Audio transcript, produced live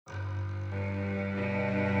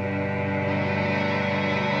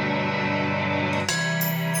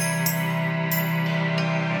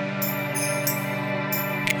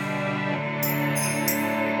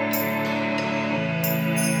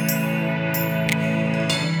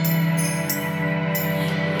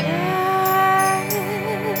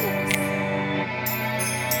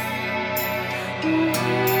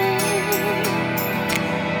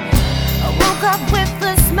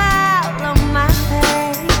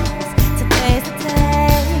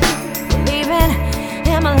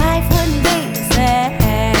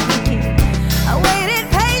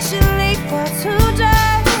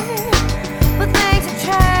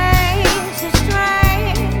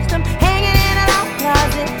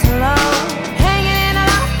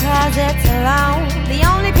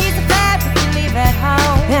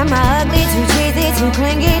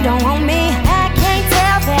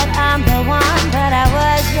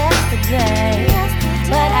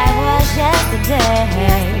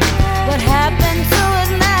yesterday. What happened to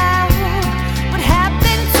us now? What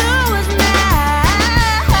happened to us now?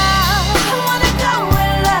 I wanna go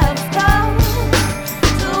where love goes,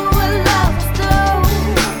 do what love do,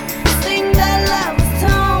 sing that love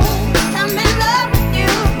tune. I'm in love with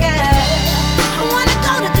you, yeah. I wanna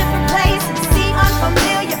go to different places, see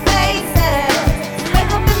unfamiliar faces,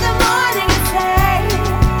 wake up in the morning and say,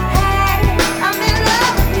 hey, I'm in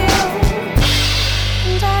love with you.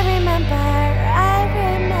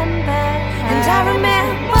 And I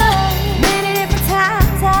remember many different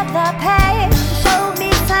times at the page. You showed me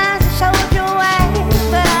signs and showed you ways,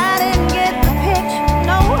 but I didn't get the picture.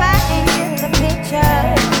 No, I didn't get the picture.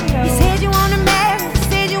 You said you wanna marry, you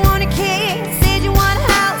said you wanna kiss, you said you want a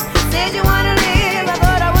house, you said you wanna live. I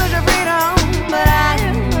thought I was your freedom, but I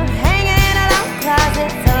am hanging in a locked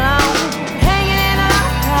closet alone, hanging in a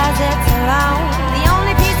locked closet alone. The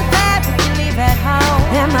only piece of fabric you leave at home.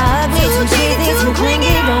 Am I ugly, too cheesy, too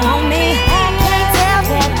clingy, don't want me?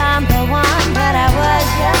 I'm the one, but I was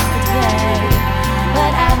yesterday.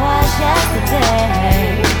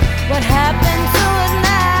 What happened to